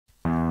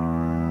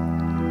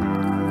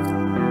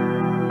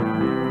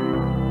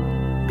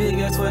Big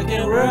ass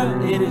fucking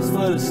world, it is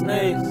full of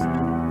snakes.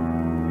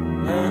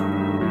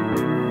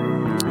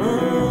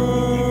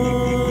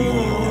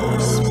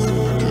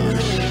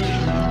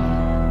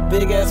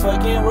 Big ass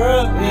fucking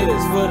world, it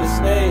is full of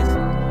snakes.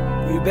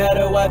 You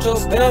better watch your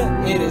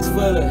step, it is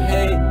full of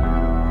hate.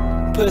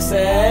 Pussy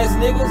ass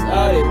niggas,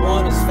 all they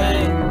want is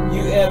fame.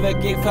 You ever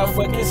get caught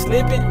fucking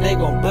slipping, they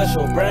gon' bust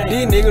your brain.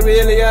 These niggas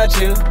really are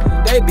chill.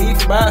 They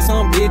beef about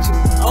some bitches.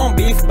 I don't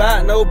beef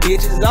about no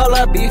bitches. All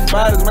I beef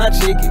about is my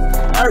chickens.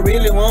 I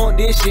really want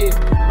this shit.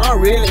 I'm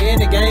really in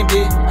the game,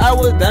 bitch. I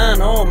was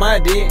down on my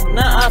dick.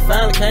 Now I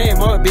finally came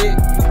up,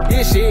 bitch.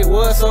 This shit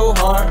was so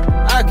hard.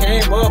 I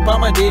came up on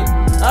my dick.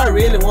 I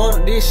really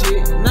want this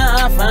shit.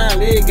 Now I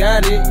finally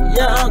got it.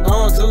 Yeah, I'm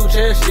going to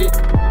chest shit.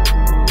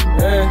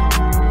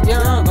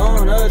 Yeah, I'm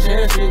going to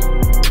chest shit.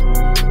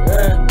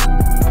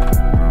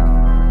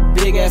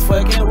 Big ass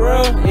fucking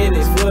world, it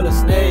is full of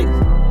snakes.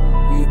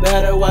 You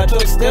better watch your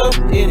step,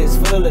 it is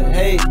full of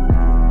hate.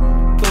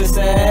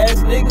 Pussy ass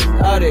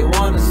niggas, all they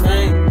want is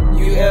fame.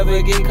 You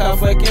ever get caught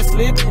fucking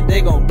slipping,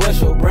 they gon'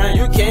 bust your brain.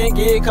 You can't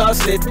get caught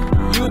slipping,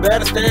 you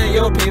better stand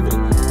your people.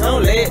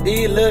 Don't let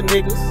these little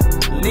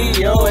niggas leave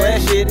your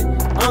ass shitty.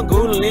 I'm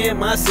Googling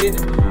my city,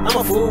 I'm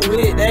a fool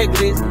with that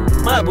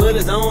glitz. My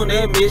bullets on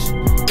that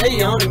mission,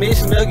 they on the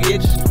mission to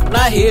get you. When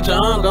I hit you,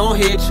 I'm gon'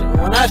 hit you.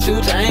 When I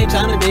shoot you, I ain't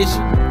tryna miss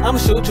you. I'ma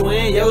shoot you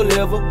in your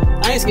liver,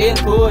 I ain't scared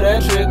to pull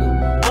that trigger.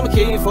 I'ma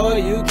kill you for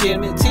you kill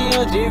me.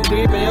 TNG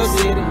creep in your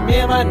city. Me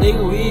and my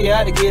nigga, we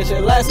gotta get you.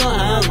 Like some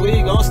hounds,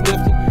 we gon' sniff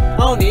you. I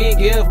don't even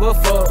give a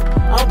fuck,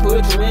 I'ma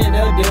put you in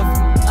a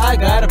different. I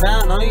got a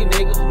bound on you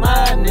niggas,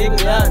 my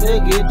nigga out to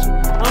get you.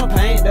 I'ma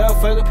paint the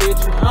fucking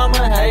picture,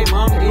 I'ma hate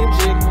mama eat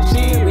chicken.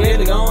 She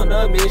really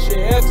gonna miss you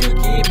if you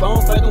keep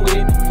on fucking with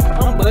me.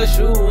 I'ma bust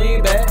you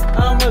in back,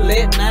 I'ma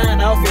let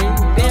 9 off in you.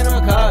 Then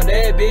I'll call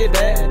that bitch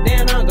back,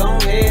 then I'm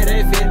gon' head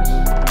and finish.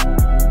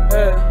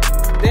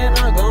 Then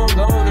I'm gon'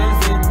 go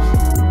and finish.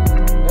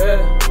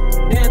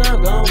 Then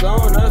I'm gon' go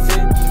and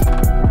finish.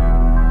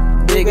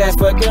 Big ass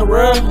fucking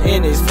world,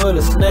 and it's full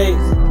of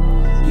snakes.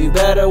 You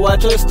better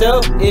watch your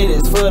step, it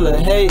is full of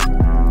hate.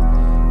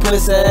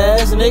 Pussy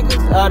ass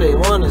niggas, all they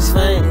want is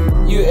fame.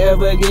 You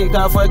ever get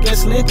caught fucking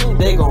slipping,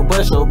 they gon'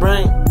 bust your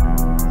brain.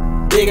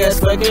 Big ass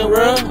fucking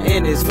world,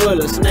 and it's full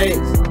of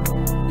snakes.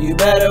 You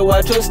better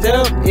watch your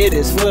step, it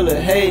is full of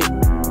hate.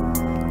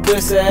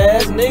 Pussy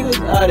ass niggas,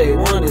 all they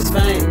want is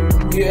fame.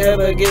 You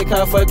ever get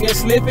caught fucking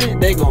slipping,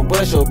 they gon'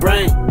 bust your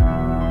brain.